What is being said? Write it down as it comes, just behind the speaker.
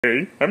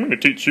Hey, I'm going to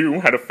teach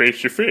you how to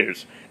face your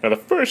fears. Now the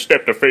first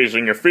step to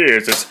facing your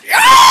fears is...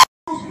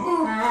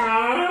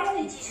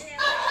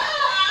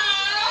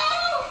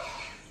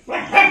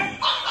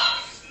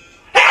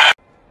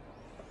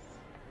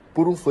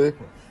 Puro fue.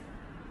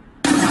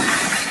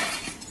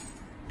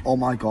 Oh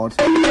my god.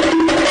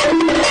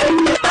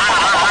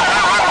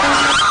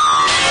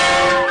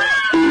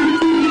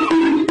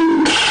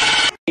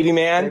 Baby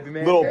man,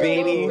 little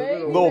baby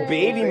man, little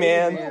baby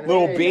man,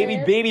 little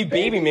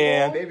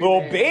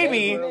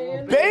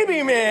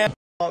baby man.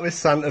 What was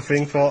Santa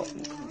thing for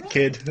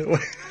kid?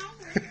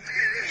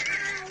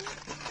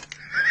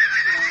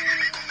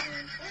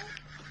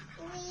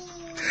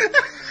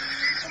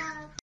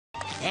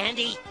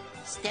 Andy,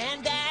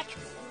 stand back.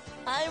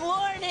 I'm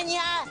warning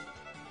ya.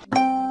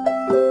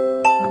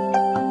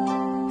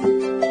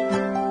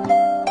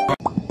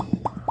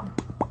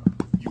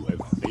 You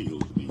have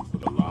failed me for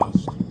the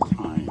last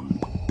time.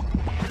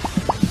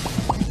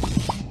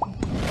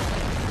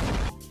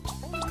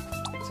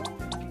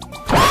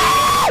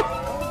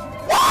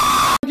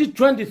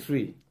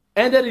 2023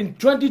 ended in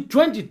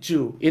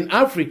 2022 in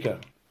Africa.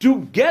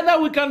 Together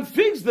we can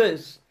fix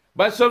this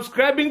by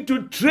subscribing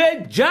to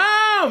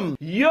TreyJam.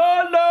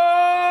 YOLO!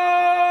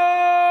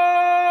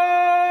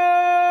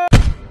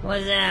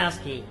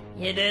 Wazowski,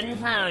 you didn't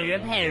follow your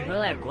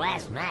paperwork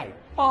last night.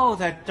 Oh,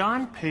 that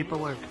darn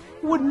paperwork.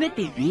 Wouldn't it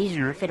be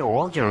easier if it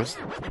all just...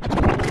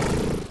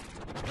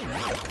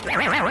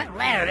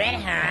 Let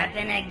it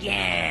happen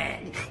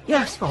again.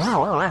 Yes,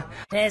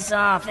 This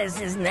office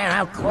is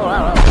now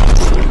closed.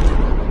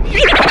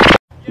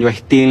 You're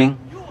stealing,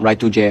 right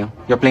to jail.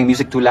 You're playing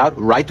music too loud,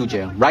 right to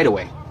jail, right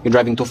away. You're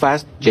driving too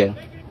fast, jail.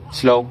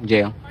 Slow,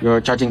 jail.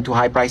 You're charging too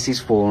high prices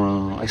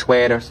for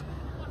sweaters,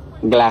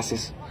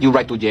 glasses, you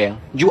right to jail.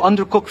 You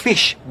undercook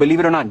fish, believe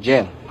it or not,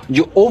 jail.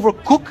 You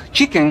overcook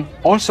chicken,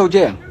 also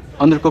jail.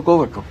 Undercook,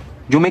 overcook.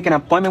 You make an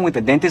appointment with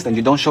the dentist and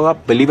you don't show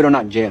up, believe it or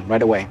not, jail,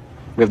 right away.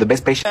 We have the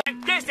best patient.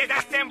 This is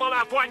a symbol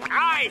of what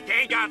I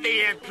think of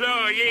the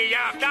Employee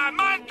of the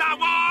Month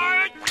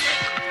Award!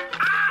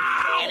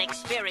 An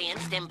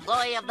experienced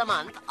Employee of the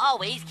Month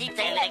always keeps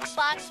an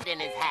Xbox in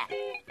his hat.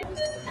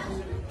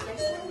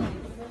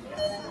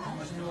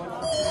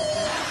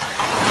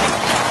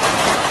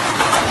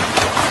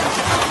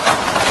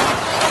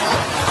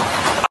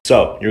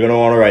 So you're gonna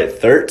want to write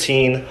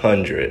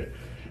 1300,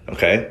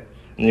 okay?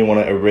 And you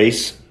want to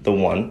erase the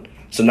 1.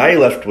 So now you're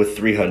left with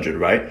 300,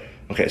 right?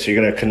 Okay, so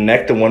you're gonna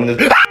connect the 1 in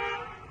the...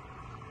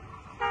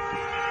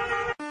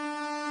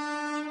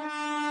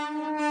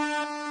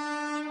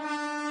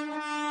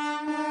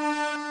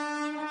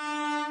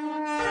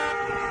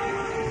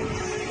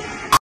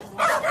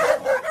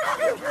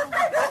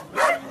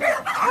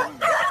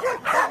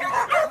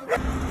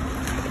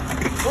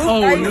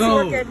 Oh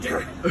no! You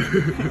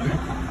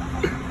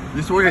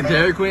used to work at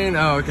Dairy Queen?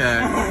 Oh,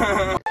 okay.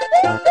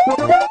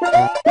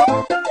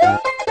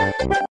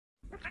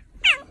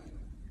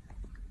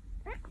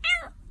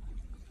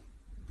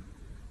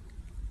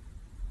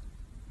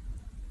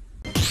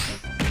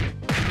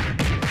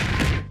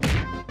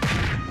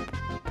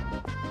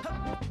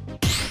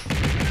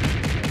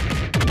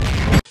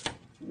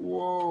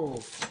 Whoa.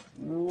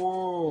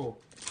 Whoa.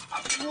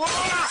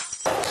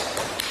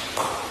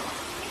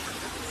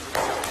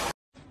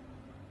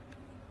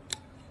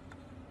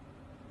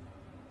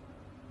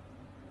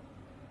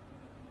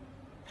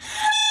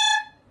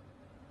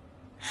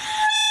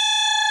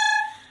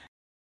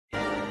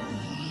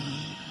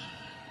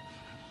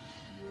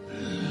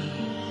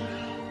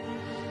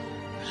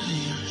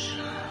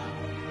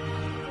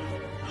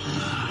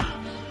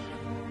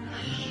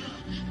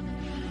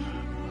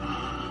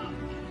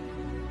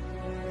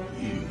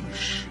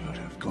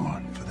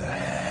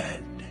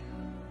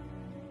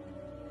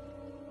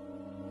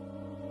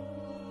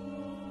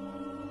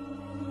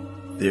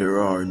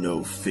 There are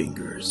no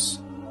fingers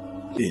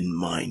in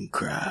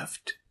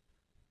Minecraft.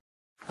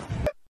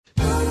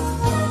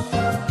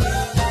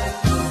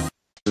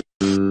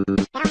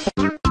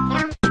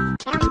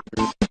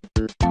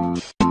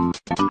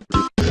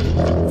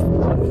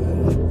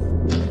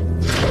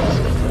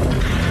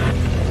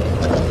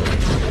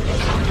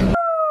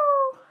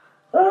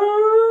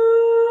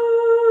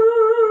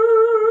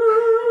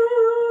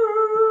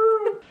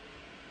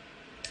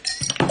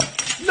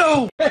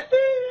 No!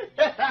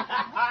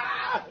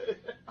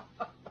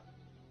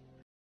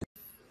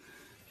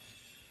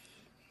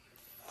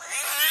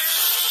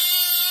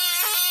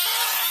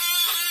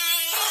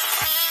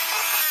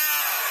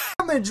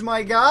 Damage,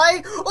 my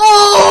guy!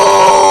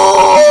 Oh!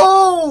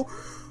 Oh!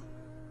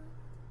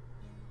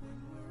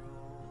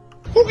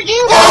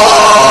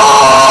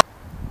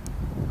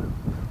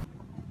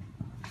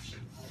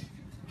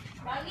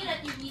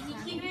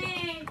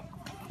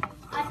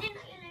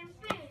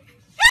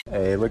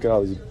 Hey, look at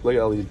all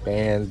these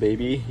bands,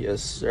 baby.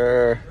 Yes,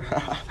 sir.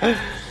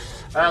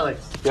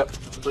 Alex. Yep.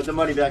 Put the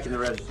money back in the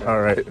register.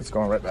 All right, it's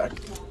going right back.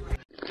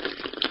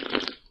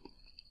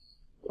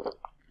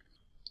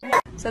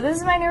 So this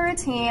is my new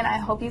routine. I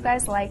hope you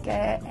guys like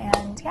it,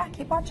 and yeah,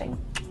 keep watching.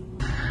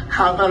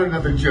 How about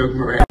another joke,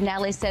 Miranda?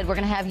 Natalie said we're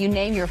going to have you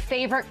name your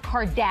favorite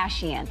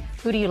Kardashian.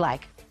 Who do you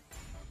like?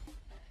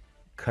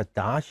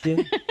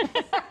 Kardashian?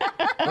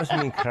 What does it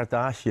mean,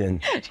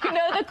 Kardashian? Do you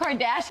know the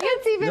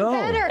Kardashians? Even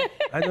better.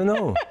 I don't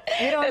know.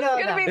 You don't know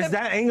that. Is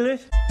that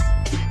English?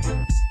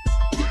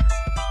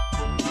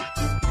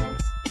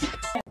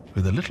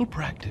 With a little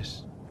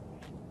practice,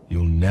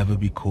 you'll never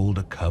be called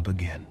a cub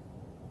again.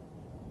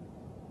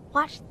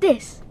 Watch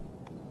this.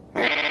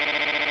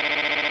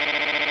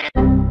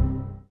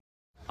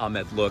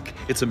 Ahmed, look,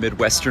 it's a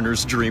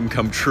Midwesterner's dream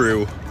come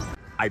true.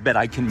 I bet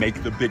I can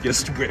make the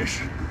biggest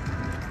wish.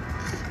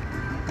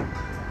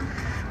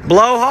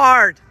 Blow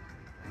hard!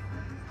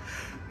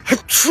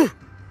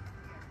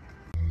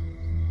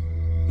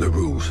 The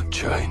rules have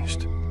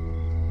changed.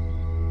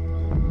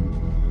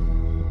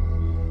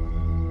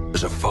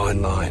 There's a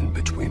fine line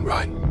between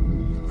right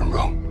and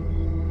wrong.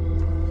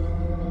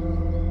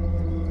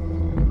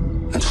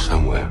 And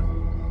somewhere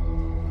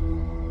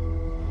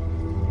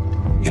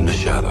in the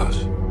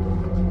shadows,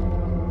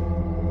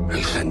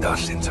 they send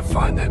us in to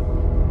find them.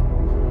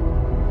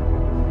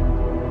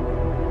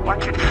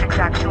 126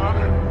 actual.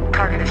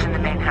 Target is in the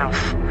main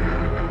house.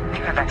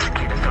 You have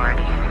execute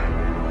authority.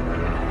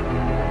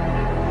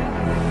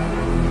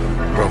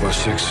 Bravo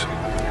 6.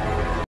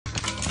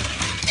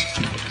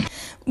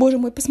 Боже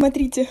мой,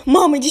 посмотрите.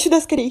 Мам, иди сюда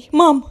скорей.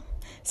 Мам,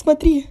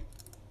 смотри.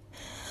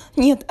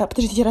 Нет,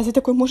 подождите, разве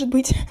такое может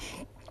быть?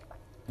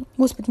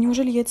 Господи,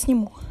 неужели я это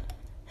сниму?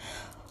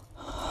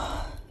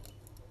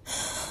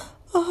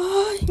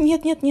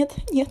 Нет, нет, нет,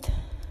 нет.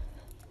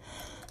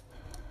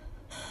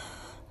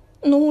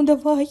 Ну,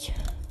 давай.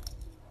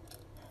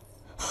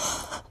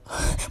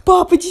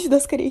 Папа, иди сюда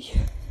скорей.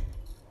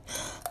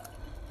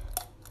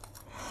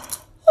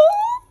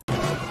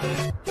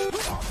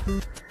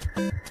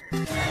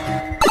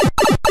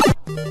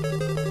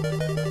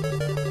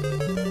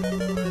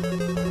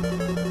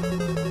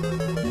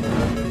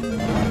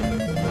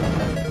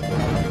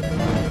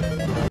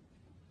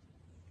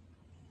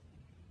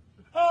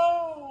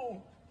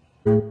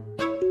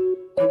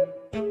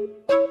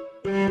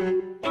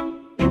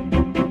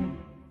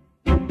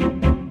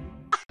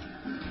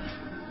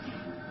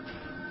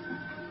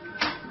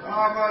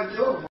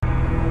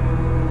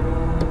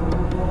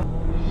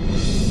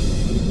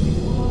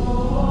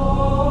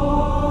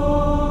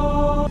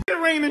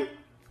 Raymond,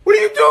 what are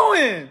you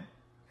doing?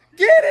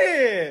 Get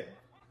it!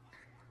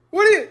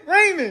 What are you,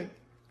 Raymond?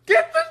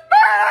 Get this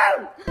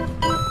bird!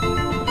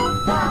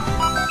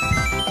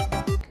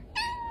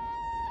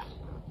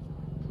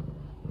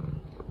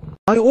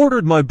 I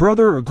ordered my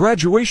brother a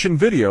graduation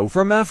video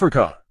from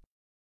Africa.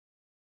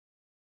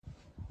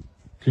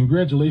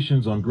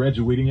 Congratulations on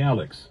graduating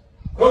Alex.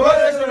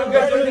 Congratulations on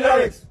graduating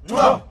Alex!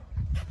 Mwah!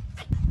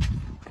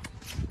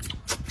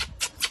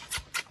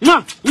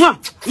 Mwah! Mwah!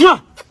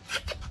 Mwah!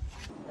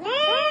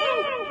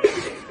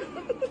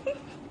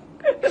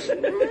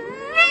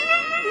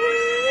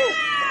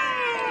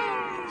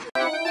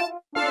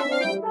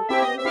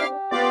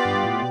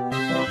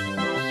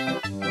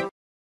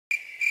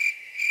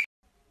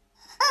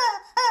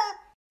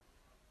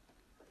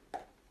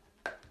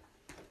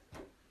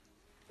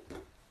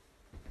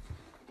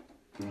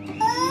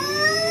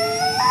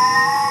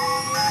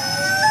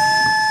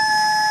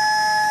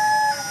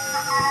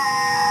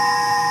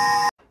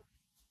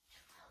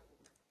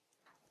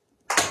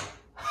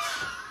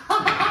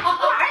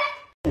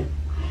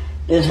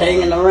 Is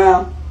hanging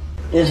around.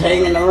 Is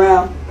hanging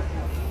around.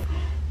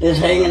 Is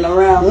hanging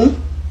around.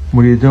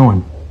 What are you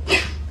doing?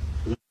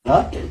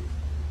 Nothing.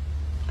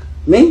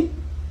 Me?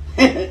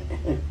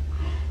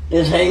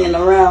 Is hanging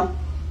around.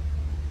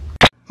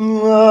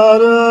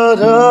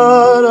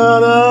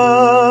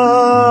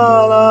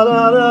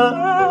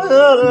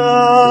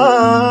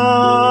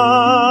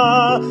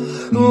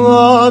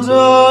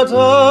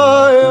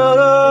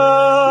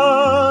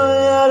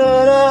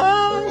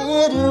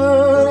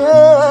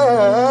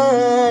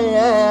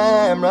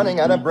 I'm running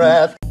out of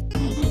breath.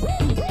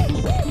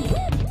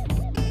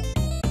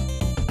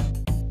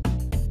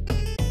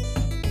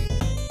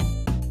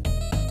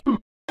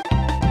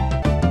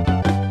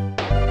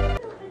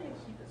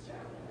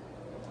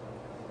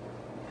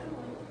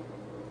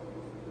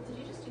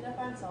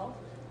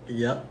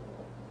 Yep.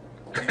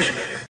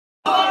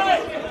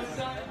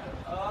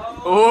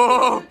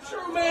 Oh!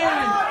 True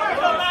man!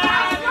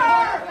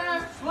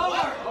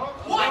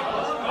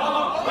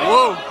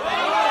 Whoa!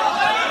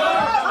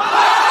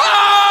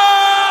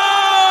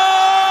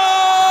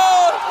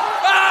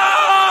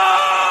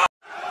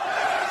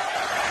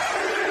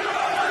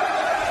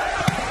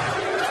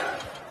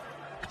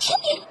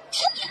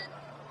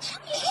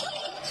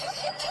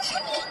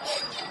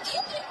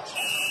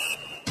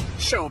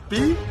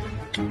 Shopping?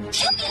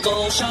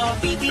 Go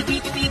shopping,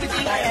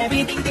 buy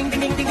everything, ding, ding,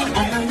 ding, ding, ding,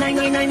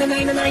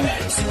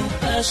 99,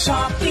 super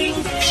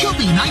shopping day.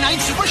 Shopping 99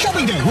 Super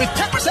Shopping Day with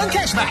 10%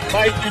 cashback.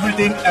 Buy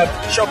everything at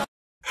Shop.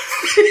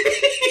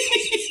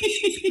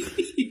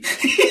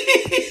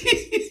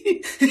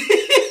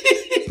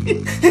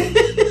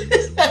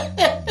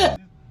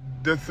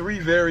 The three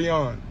very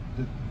on.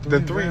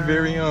 The three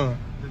very on.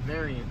 The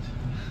variant.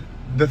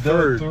 The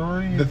third.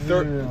 The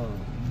third.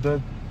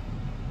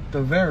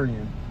 The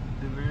variant.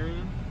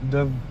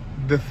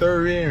 The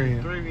third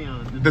variant.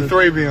 The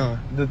Thravion.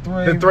 The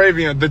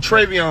Thravion. The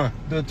Travion.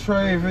 The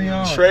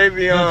Travion.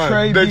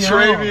 Travion. The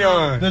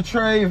Travion. The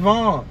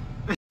Trayvon.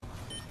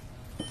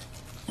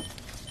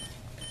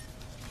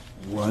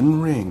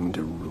 One ring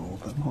to rule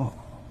them all.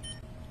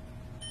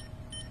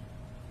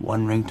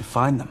 One ring to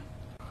find them.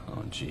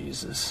 Oh,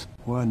 Jesus.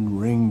 One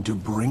ring to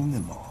bring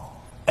them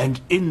all.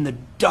 And in the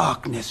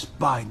darkness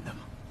bind them.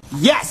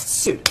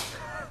 Yes!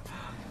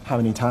 How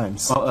many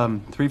times?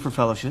 Well, 3 for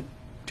fellowship,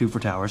 2 for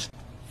towers,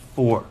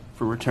 4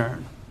 for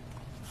return.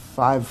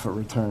 5 for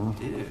return.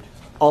 Dude.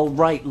 All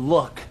right,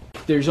 look.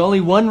 There's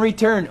only one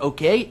return,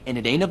 okay? And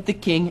it ain't of the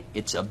king,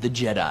 it's of the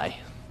Jedi.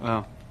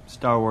 Well,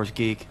 Star Wars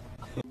geek.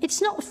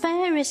 It's not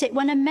fair, is it,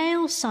 when a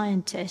male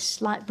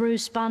scientist like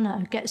Bruce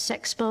Banner gets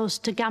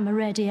exposed to gamma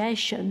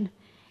radiation?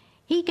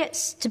 He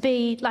gets to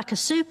be like a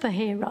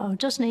superhero,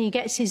 doesn't he? He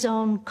gets his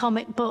own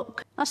comic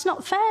book. That's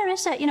not fair,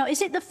 is it? You know,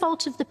 is it the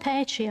fault of the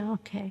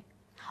patriarchy?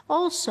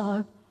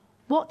 Also,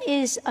 what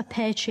is a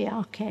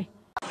patriarchy?